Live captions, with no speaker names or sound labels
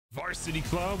Varsity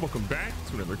Club, welcome back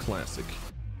to another classic.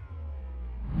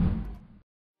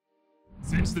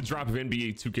 Since the drop of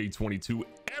NBA 2K22,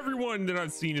 everyone that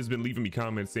I've seen has been leaving me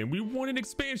comments saying we want an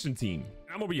expansion team.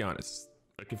 I'm gonna be honest,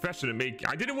 a confession to make.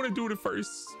 I didn't want to do it at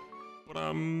first, but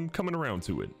I'm coming around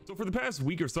to it. So for the past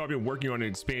week or so, I've been working on an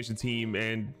expansion team,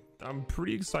 and I'm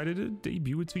pretty excited to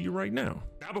debut it to you right now.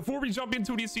 Now, before we jump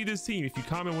into it, you see this team. If you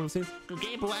comment what I'm saying,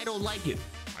 GoodGameBro, I don't like it.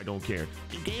 I don't care.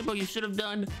 GoodGameBro, you should have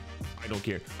done. I don't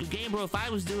care. GoodGameBro, if I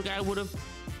was doing it, I would have.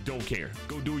 Don't care.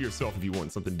 Go do it yourself if you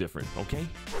want something different, okay?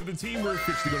 So the team we're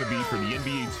officially going to be for the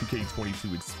NBA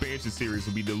 2K22 expansion series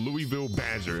will be the Louisville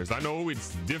Badgers. I know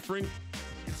it's different.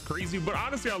 It's crazy, but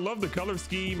honestly, I love the color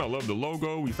scheme. I love the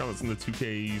logo. We found this in the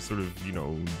 2K sort of, you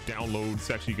know, download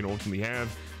section you can ultimately have.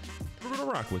 We're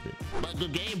gonna rock with it. But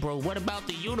GoodGameBro, what about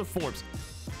the uniforms?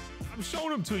 I'm showing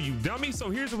them to you, dummy. So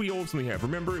here's what we ultimately have.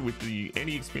 Remember, with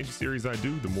any expansion series I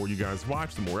do, the more you guys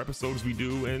watch, the more episodes we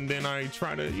do, and then I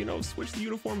try to, you know, switch the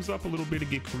uniforms up a little bit and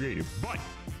get creative. But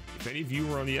if any of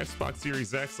you are on the Xbox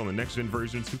Series X on the next gen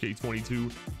version 2K22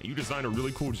 and you design a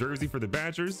really cool jersey for the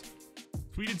Badgers,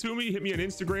 tweet it to me, hit me on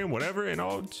Instagram, whatever, and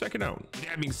I'll check it out.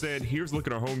 That being said, here's a look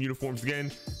at our home uniforms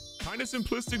again. Kind of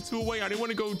simplistic to a way. I didn't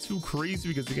want to go too crazy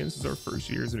because again, this is our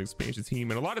first year as an expansion team,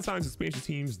 and a lot of times expansion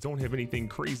teams don't have anything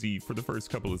crazy for the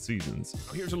first couple of seasons.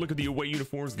 Now here's a look at the away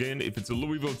uniforms again. If it's a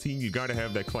Louisville team, you got to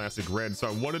have that classic red, so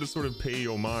I wanted to sort of pay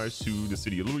homage to the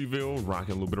city of Louisville,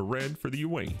 rocking a little bit of red for the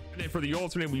away. And then for the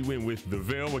alternate, we went with the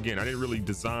veil. Again, I didn't really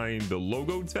design the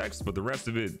logo text, but the rest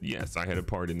of it, yes, I had a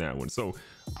part in that one. So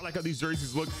I like how these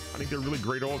jerseys look. I think they're really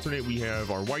great alternate. We have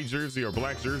our white jersey, our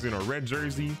black jersey, and our red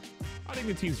jersey. I think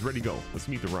the team's ready to go. Let's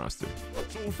meet the roster.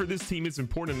 So for this team, it's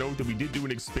important to note that we did do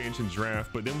an expansion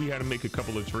draft, but then we had to make a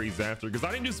couple of trades after because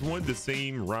I didn't just want the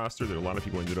same roster that a lot of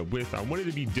people ended up with. I wanted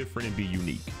to be different and be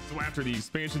unique. So after the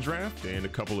expansion draft and a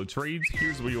couple of trades,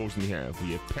 here's what we ultimately have.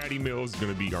 We have Patty Mills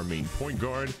going to be our main point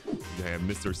guard. We have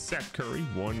Mr. Seth Curry,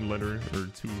 one letter or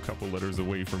couple letters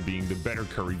away from being the better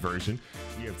Curry version.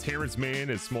 We have Terrence Mann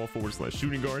as small forward /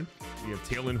 shooting guard. We have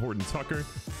Taylor Horton Tucker.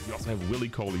 We also have Willie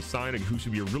Cauley-Stein, who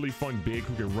should be a really fun big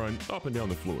who can run up and down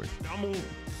the floor. Now, I'm gonna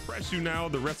press you now.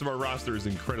 The rest of our roster is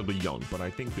incredibly young, but I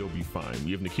think they'll be fine.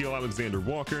 We have Nikhil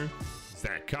Alexander-Walker,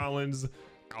 Zach Collins,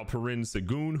 Alperen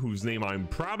Sengun, whose name I'm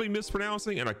probably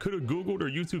mispronouncing, and I could have Googled or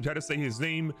YouTubed how to say his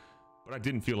name, but I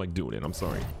didn't feel like doing it. I'm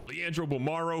sorry. Leandro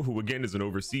Bomaro, who again is an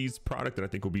overseas product that I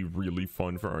think will be really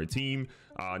fun for our team.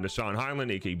 Nashawn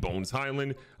Highland, aka Bones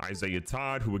Highland. Isaiah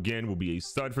Todd, who again will be a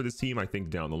stud for this team, I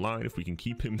think, down the line if we can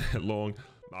keep him that long.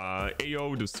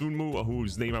 Ayo Dosunmu,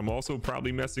 whose name I'm also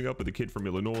probably messing up, but the kid from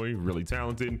Illinois, really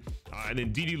talented. And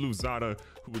then Didi Luzada,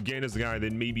 who again is a guy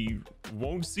that maybe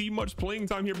won't see much playing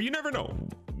time here, but you never know.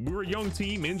 We're a young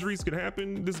team, injuries could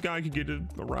happen. This guy could get a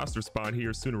roster spot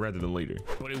here sooner rather than later.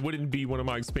 But it wouldn't be one of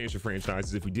my expansion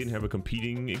franchises if we didn't have a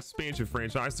competing expansion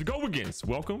franchise to go against.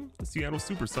 Welcome, the Seattle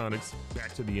Supersonics,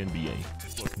 back to the NBA.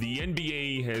 Look, the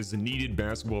NBA has needed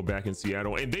basketball back in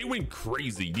Seattle, and they went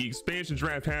crazy. The expansion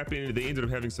draft happened, they ended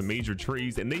up having some major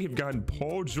trades, and they have gotten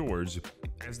Paul George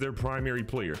as their primary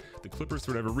player. The Clippers,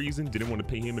 for whatever reason, didn't want to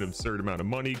pay him an absurd amount of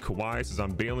money. Kawhi says,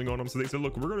 I'm bailing on him. So they said,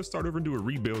 look, we're going to start over and do a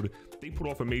rebuild. They put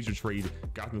off a major trade,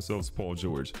 got themselves Paul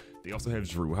George. They also have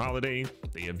Drew Holiday.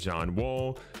 They have John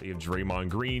Wall. They have Draymond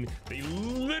Green. They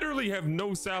literally have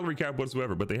no salary cap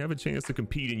whatsoever, but they have a chance to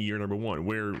compete in year number one,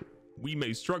 where we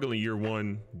may struggle in year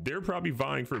one. They're probably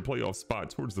vying for a playoff spot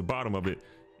towards the bottom of it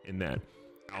in that.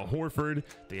 Al Horford,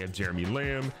 they have Jeremy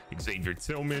Lamb, Xavier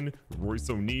Tillman, Royce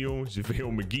O'Neal,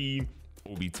 JaVale McGee,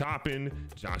 Obi Toppin,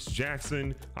 Josh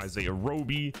Jackson, Isaiah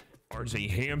Roby, RJ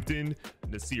Hampton,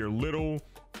 Nasir Little.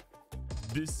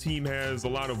 This team has a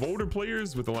lot of older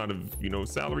players with a lot of, you know,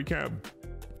 salary cap.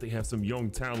 They have some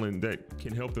young talent that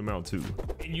can help them out too.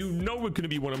 And you know it couldn't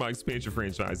be one of my expansion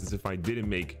franchises if I didn't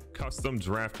make custom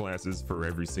draft classes for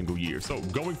every single year. So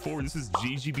going forward, this is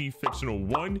GGB Fictional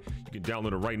 1. You can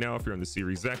download it right now if you're on the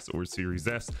Series X or Series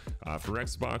S for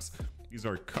Xbox. These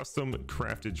are custom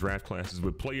crafted draft classes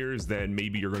with players that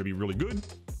maybe are going to be really good,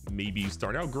 maybe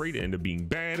start out great and end up being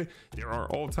bad. There are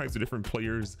all types of different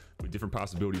players with different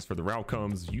possibilities for their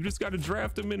outcomes. You just got to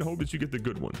draft them and hope that you get the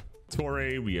good one.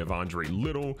 Torre, we have Andre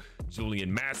Little,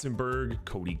 Julian Massenberg,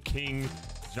 Cody King,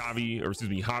 Javi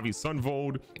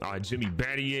Sunvold, Jimmy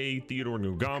Battier, Theodore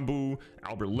Ngambu,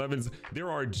 Albert Levins. There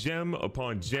are gem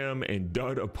upon gem and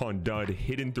dud upon dud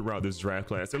hidden throughout this draft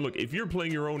class. And look, if you're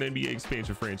playing your own NBA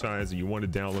expansion franchise and you want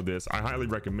to download this, I highly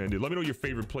recommend it. Let me know your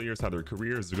favorite players, how their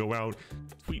careers go out.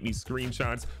 Tweet me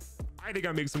screenshots. I think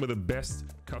I make some of the best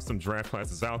custom draft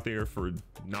classes out there for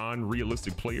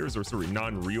non-realistic players, or sorry,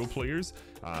 non-real players.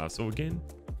 So again,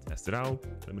 Test it out.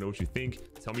 Let me know what you think.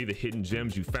 Tell me the hidden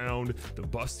gems you found, the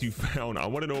busts you found. I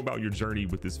want to know about your journey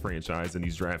with this franchise and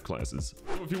these draft classes.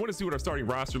 So if you want to see what our starting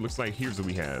roster looks like, here's what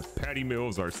we have. Patty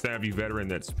Mills, our savvy veteran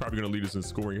that's probably going to lead us in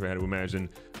scoring if I had to imagine.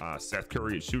 Seth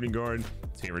Curry at shooting guard,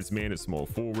 Terrence Mann at small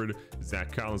forward,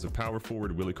 Zach Collins at power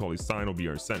forward, Willie Cauley-Stein will be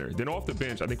our center. Then off the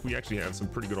bench, I think we actually have some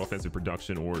pretty good offensive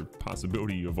production, or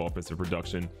possibility of offensive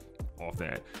production off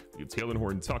that. We have Taylor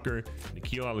Horton-Tucker,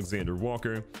 Nickeil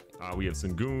Alexander-Walker. We have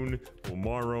Sengun,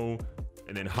 Omaro,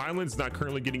 and then Highland's not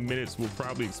currently getting minutes. We'll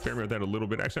probably experiment with that a little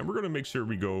bit. Actually, we're going to make sure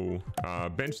we go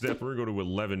bench depth. We're going to go to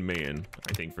 11 man,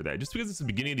 I think, for that. Just because it's the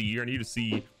beginning of the year, I need to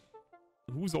see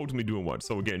who's ultimately doing what.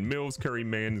 So again, Mills, Curry,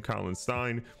 Mann, Collins,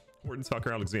 Stein, Horton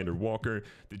Tucker, Alexander Walker.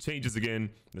 The changes again,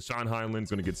 Nashawn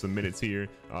Highland's going to get some minutes here.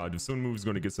 Dosunmu's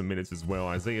going to get some minutes as well.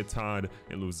 Isaiah Todd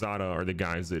and Lozada are the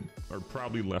guys that are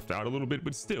probably left out a little bit,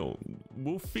 but still,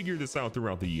 we'll figure this out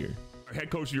throughout the year. Our head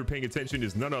coach, if you're paying attention,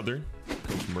 is none other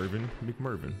Coach Mervin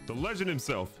McMervin, the legend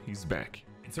himself. He's back.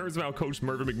 In terms of how Coach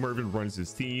Mervin McMervin runs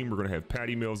his team, we're going to have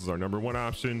Patty Mills as our #1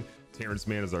 option, Terrence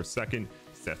Mann as our second,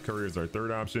 Seth Curry as our third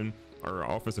option. Our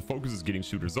offensive focus is getting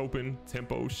shooters open,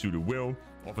 tempo, shoot at will.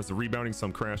 Offensive rebounding,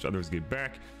 some crash, others get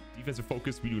back. Defensive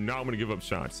focus, we do not want to give up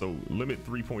shots, so limit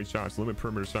 3-point shots, limit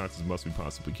perimeter shots as much as we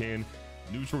possibly can.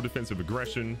 Neutral defensive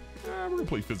aggression, we're gonna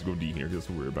play physical D here, that's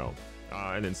what we're about.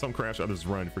 And then some crash, others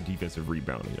run for defensive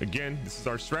rebounding. Again, this is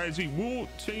our strategy. We'll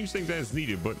change things as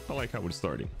needed, but I like how it's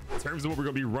starting. In terms of what we're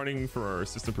gonna be running for our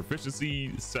assistant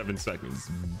proficiency, 7 seconds.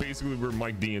 Basically, we're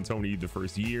Mike D'Antoni the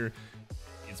first year.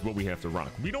 It's what we have to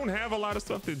rock. We don't have a lot of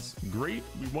stuff that's great.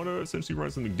 We want to essentially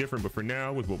run something different, but for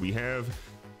now, with what we have,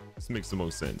 this makes the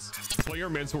most sense. Player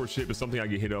mentorship is something I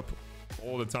get hit up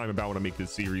all the time about when I make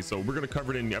this series, so we're going to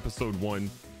cover it in episode 1.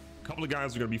 A couple of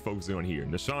guys we're going to be focusing on here.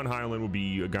 Nashawn Highland will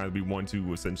be a guy that we want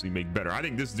to essentially make better. I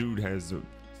think this dude has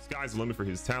sky's the limit for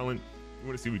his talent. We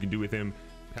want to see what we can do with him.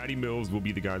 Patty Mills will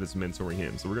be the guy that's mentoring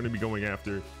him, so we're going to be going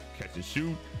after catch and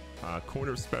shoot,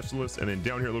 corner specialist, and then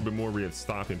down here a little bit more we have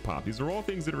stop and pop. These are all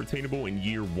things that are attainable in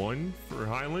year 1 for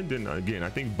Highland, and again, I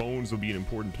think Bones will be an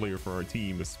important player for our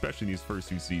team, especially these first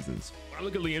 2 seasons. I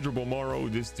look at Leandro Bomaro.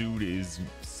 This dude is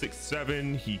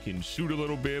 6'7". He can shoot a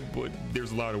little bit, but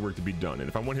there's a lot of work to be done, and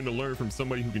if I want him to learn from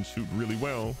somebody who can shoot really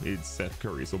well, it's Seth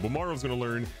Curry. So Bomaro's going to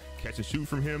learn catch and shoot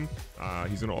from him.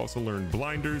 He's going to also learn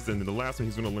blinders, and then the last one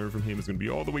he's going to learn from him is going to be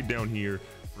all the way down here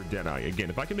for Deadeye. Again,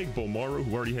 if I can make Bomaro,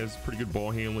 who already has pretty good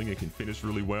ball handling and can finish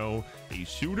really well, a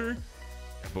shooter,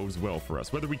 that bodes well for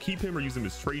us. Whether we keep him or use him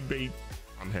as trade bait,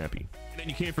 I'm happy. And then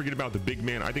you can't forget about the big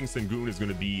man. I think Sengun is going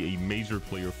to be a major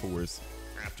player for us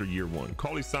after year 1.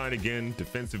 Cauley-Stein, again,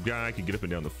 defensive guy, can get up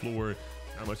and down the floor,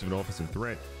 not much of an offensive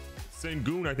threat.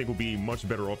 Sengun, I think, will be a much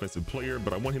better offensive player,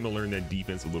 but I want him to learn that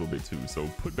defense a little bit too. So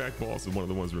putback balls is one of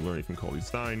the ones we're learning from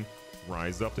Cauley-Stein.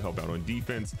 Rise up to help out on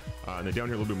defense, and then down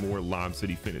here a little bit more lob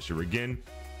city finisher. Again,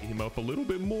 get him up a little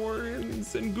bit more, and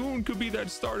Sengun could be that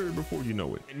starter before you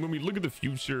know it. And when we look at the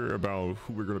future about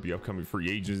who we're going to be upcoming free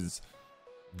agents,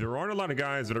 there aren't a lot of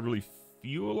guys that I really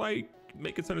feel like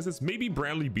make a ton of sense. Maybe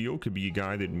Bradley Beal could be a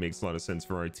guy that makes a lot of sense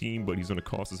for our team, but he's going to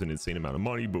cost us an insane amount of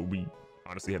money. But we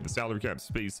honestly have the salary cap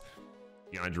space.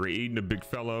 DeAndre Ayton, a big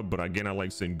fella, but again, I like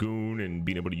Sengun and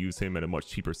being able to use him at a much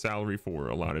cheaper salary for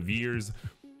a lot of years.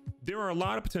 There are a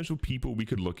lot of potential people we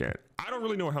could look at. I don't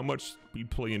really know how much we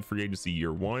play in free agency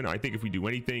year 1. I think if we do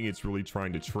anything, it's really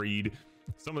trying to trade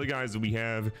some of the guys that we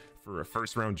have for a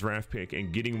first-round draft pick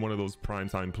and getting one of those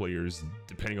primetime players,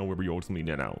 depending on where we ultimately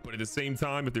net out. But at the same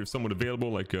time, if there's someone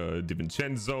available like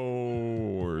DiVincenzo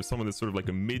or someone that's sort of like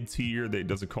a mid-tier that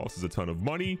doesn't cost us a ton of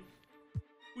money,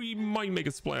 we might make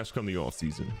a splash come the off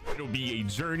season. It'll be a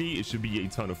journey. It should be a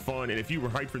ton of fun. And if you were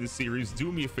hyped for this series, do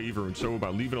me a favor and show by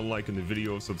leaving a like in the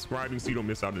video, subscribing so you don't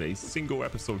miss out on a single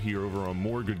episode here over on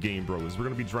more Good Game Bros. We're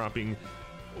going to be dropping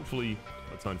hopefully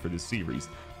a ton for this series.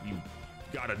 We've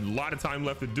got a lot of time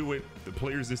left to do it. The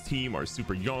players this team are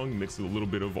super young, mixed with a little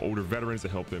bit of older veterans to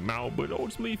help them out. But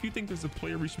ultimately, if you think there's a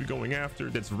player we should be going after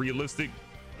that's realistic,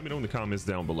 let me know in the comments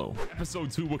down below. Episode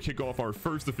 2 will kick off our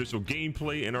first official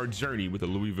gameplay and our journey with the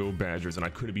Louisville Badgers, and I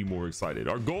couldn't be more excited.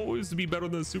 Our goal is to be better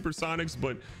than the Supersonics,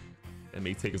 but that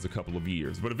may take us a couple of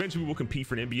years. But eventually, we will compete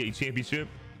for an NBA championship,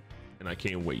 and I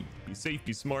can't wait. Be safe,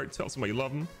 be smart, tell somebody you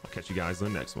love them. I'll catch you guys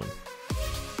on the next one.